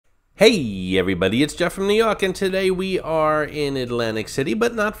Hey everybody, it's Jeff from New York, and today we are in Atlantic City,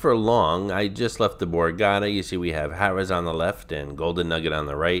 but not for long. I just left the Borgata. You see we have Harrah's on the left and Golden Nugget on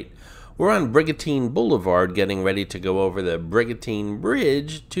the right. We're on Brigantine Boulevard getting ready to go over the Brigantine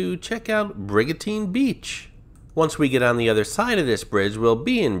Bridge to check out Brigantine Beach. Once we get on the other side of this bridge, we'll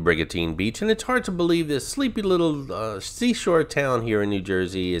be in Brigantine Beach, and it's hard to believe this sleepy little seashore town here in New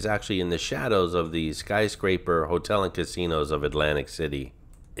Jersey is actually in the shadows of the skyscraper hotel and casinos of Atlantic City.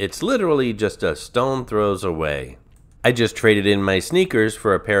 It's literally just a stone throws away. I just traded in my sneakers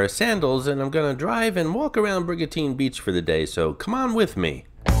for a pair of sandals, and I'm gonna drive and walk around Brigantine Beach for the day, so come on with me.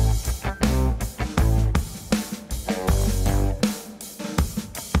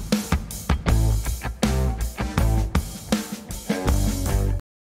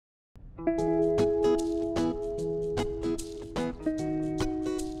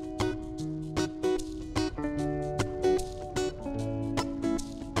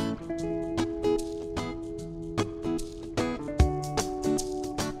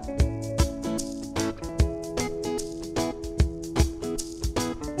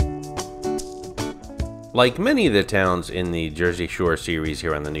 Like many of the towns in the Jersey Shore series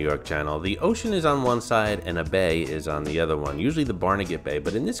here on the New York Channel, the ocean is on one side and a bay is on the other one, usually the Barnegat Bay,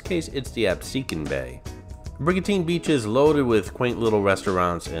 but in this case it's the Absecon Bay. Brigantine Beach is loaded with quaint little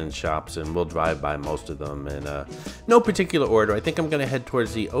restaurants and shops, and we'll drive by most of them in no particular order. I think I'm going to head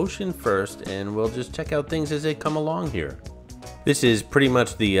towards the ocean first, and we'll just check out things as they come along here. This is pretty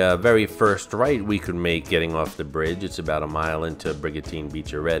much the very first right we could make getting off the bridge. It's about a mile into Brigantine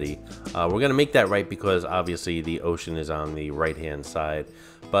Beach already. We're going to make that right because obviously the ocean is on the right-hand side.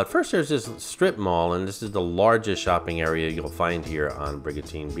 But first there's this strip mall, and this is the largest shopping area you'll find here on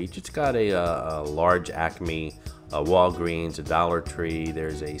Brigantine Beach. It's got a large Acme, a Walgreens, a Dollar Tree.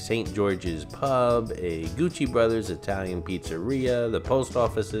 There's a St. George's Pub, a Gucci Brothers Italian Pizzeria. The post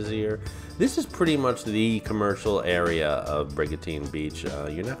office is here. This is pretty much the commercial area of Brigantine Beach.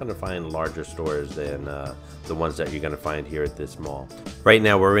 You're not going to find larger stores than the ones that you're going to find here at this mall. Right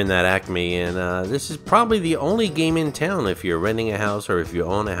now we're in that Acme, and this is probably the only game in town if you're renting a house or if you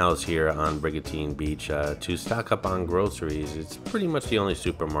own a house here on Brigantine Beach to stock up on groceries. It's pretty much the only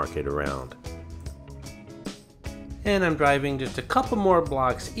supermarket around. And I'm driving just a couple more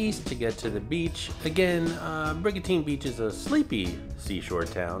blocks east to get to the beach. Again, Brigantine Beach is a sleepy seashore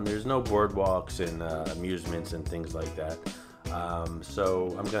town. There's no boardwalks and amusements and things like that.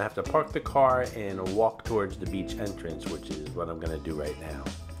 So I'm gonna have to park the car and walk towards the beach entrance, which is what I'm gonna do right now.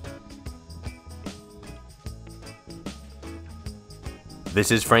 This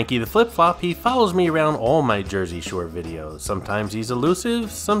is Frankie the Flip-Flop. He follows me around all my Jersey Shore videos. Sometimes he's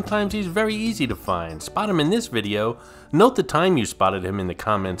elusive, sometimes he's very easy to find. Spot him in this video, note the time you spotted him in the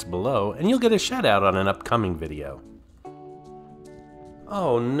comments below, and you'll get a shout out on an upcoming video.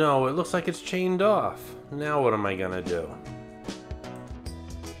 Oh no, it looks like it's chained off. Now what am I gonna do?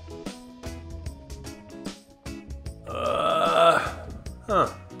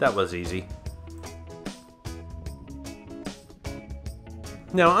 That was easy.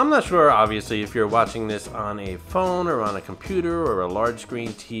 Now, I'm not sure, obviously, if you're watching this on a phone or on a computer or a large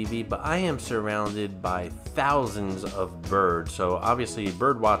screen TV, but I am surrounded by thousands of birds. So obviously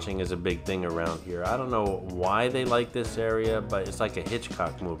bird watching is a big thing around here. I don't know why they like this area, but it's like a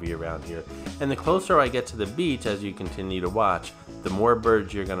Hitchcock movie around here. And the closer I get to the beach as you continue to watch, the more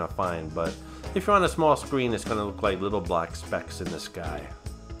birds you're gonna find. But if you're on a small screen, it's gonna look like little black specks in the sky.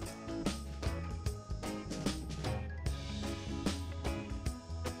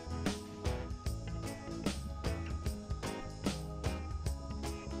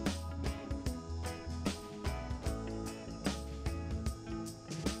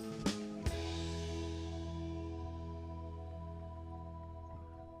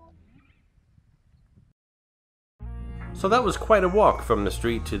 So that was quite a walk from the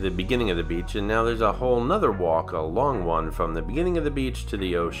street to the beginning of the beach, and now there's a whole nother walk, a long one, from the beginning of the beach to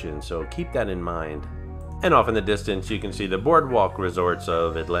the ocean, so keep that in mind. And off in the distance you can see the boardwalk resorts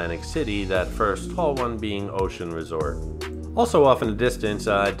of Atlantic City, that first tall one being Ocean Resort. Also off in the distance,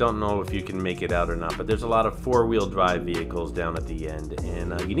 I don't know if you can make it out or not, but there's a lot of four-wheel drive vehicles down at the end,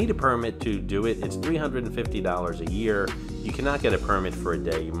 and you need a permit to do it. It's $350 a year. You cannot get a permit for a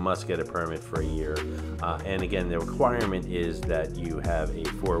day, you must get a permit for a year. And again, the requirement is that you have a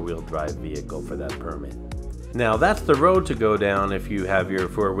four-wheel drive vehicle for that permit. Now that's the road to go down if you have your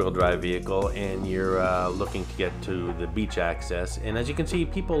four-wheel drive vehicle and you're looking to get to the beach access. And as you can see,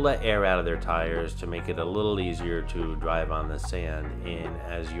 people let air out of their tires to make it a little easier to drive on the sand. And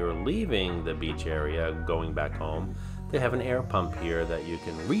as you're leaving the beach area, going back home, They have an air pump here that you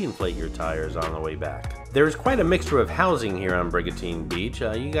can reinflate your tires on the way back. There's quite a mixture of housing here on Brigantine Beach.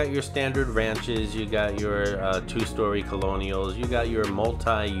 You got your standard ranches, you got your two-story colonials, you got your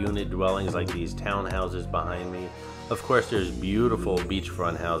multi-unit dwellings like these townhouses behind me. Of course, there's beautiful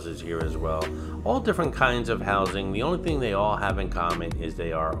beachfront houses here as well. All different kinds of housing. The only thing they all have in common is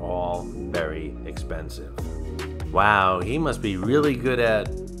they are all very expensive. Wow, he must be really good at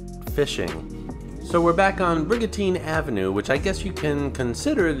fishing. So we're back on Brigantine Avenue, which I guess you can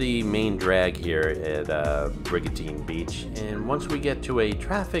consider the main drag here at Brigantine Beach. And once we get to a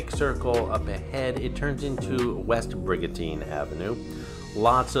traffic circle up ahead, it turns into West Brigantine Avenue.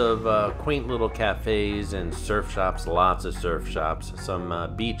 Lots of quaint little cafes and surf shops, lots of surf shops,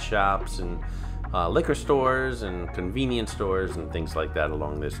 some beach shops and liquor stores and convenience stores and things like that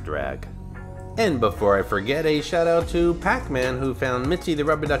along this drag. And before I forget, a shout out to Pac-Man, who found Mitzi the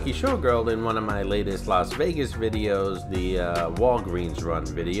Rubber Ducky Showgirl in one of my latest Las Vegas videos, the Walgreens run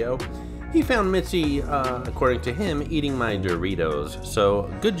video. He found Mitzi, according to him, eating my Doritos,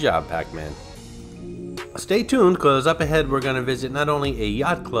 so good job, Pac-Man. Stay tuned, because up ahead we're going to visit not only a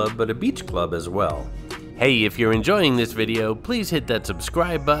yacht club, but a beach club as well. Hey, if you're enjoying this video, please hit that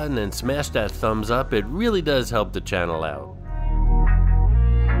subscribe button and smash that thumbs up. It really does help the channel out.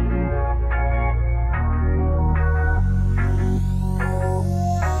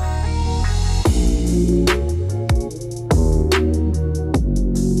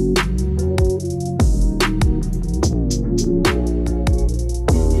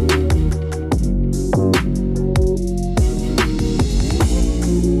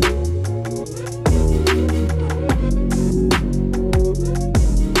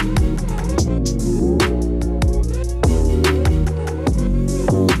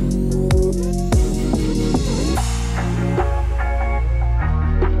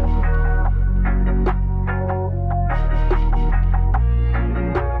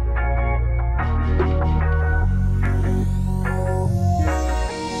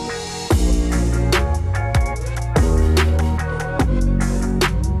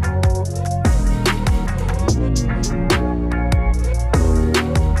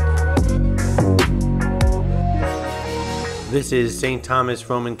 This is St. Thomas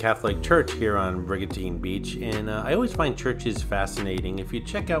Roman Catholic Church here on Brigantine Beach, and I always find churches fascinating. If you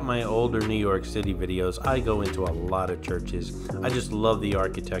check out my older New York City videos, I go into a lot of churches. I just love the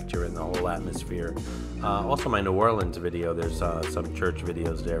architecture and the whole atmosphere. Also my New Orleans video, there's some church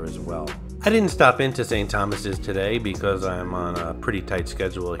videos there as well. I didn't stop into St. Thomas's today because I'm on a pretty tight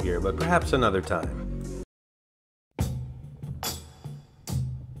schedule here, but perhaps another time.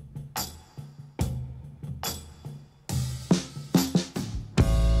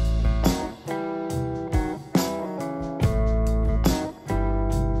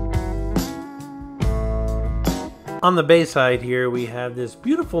 On the bay side here, we have this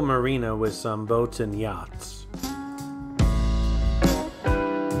beautiful marina with some boats and yachts.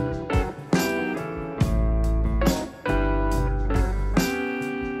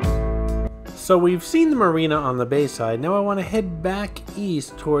 So we've seen the marina on the bay side. Now I want to head back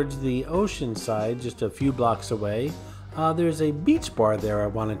east towards the ocean side, just a few blocks away. There's a beach bar there I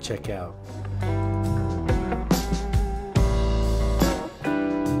want to check out.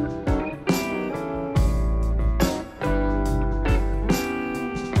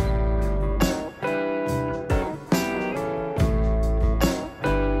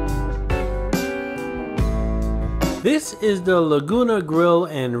 This is the Laguna Grill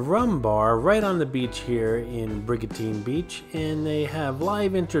and Rum Bar right on the beach here in Brigantine Beach, and they have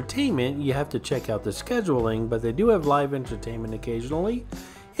live entertainment. You have to check out the scheduling, but they do have live entertainment occasionally,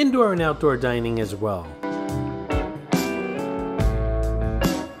 indoor and outdoor dining as well.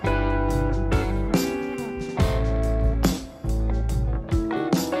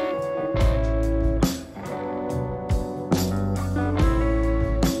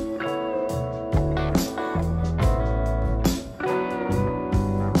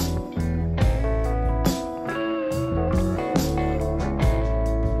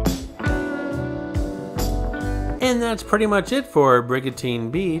 And that's pretty much it for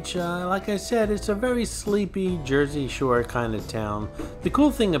Brigantine Beach. Like I said, it's a very sleepy Jersey Shore kind of town. The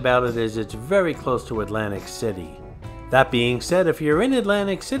cool thing about it is it's very close to Atlantic City. That being said, if you're in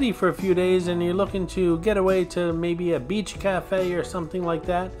Atlantic City for a few days and you're looking to get away to maybe a beach cafe or something like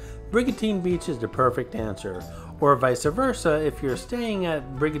that, Brigantine Beach is the perfect answer. Or vice versa, if you're staying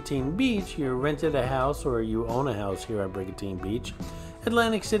at Brigantine Beach, you rented a house or you own a house here at Brigantine Beach,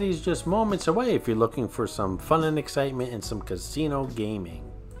 Atlantic City is just moments away if you're looking for some fun and excitement and some casino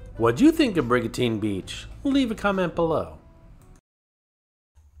gaming. What'd you think of Brigantine Beach? Leave a comment below.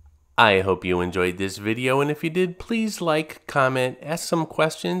 I hope you enjoyed this video, and if you did, please like, comment, ask some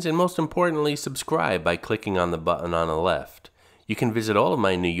questions, and most importantly, subscribe by clicking on the button on the left. You can visit all of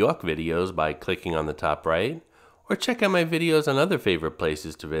my New York videos by clicking on the top right, or check out my videos on other favorite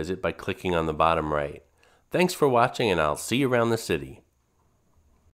places to visit by clicking on the bottom right. Thanks for watching, and I'll see you around the city.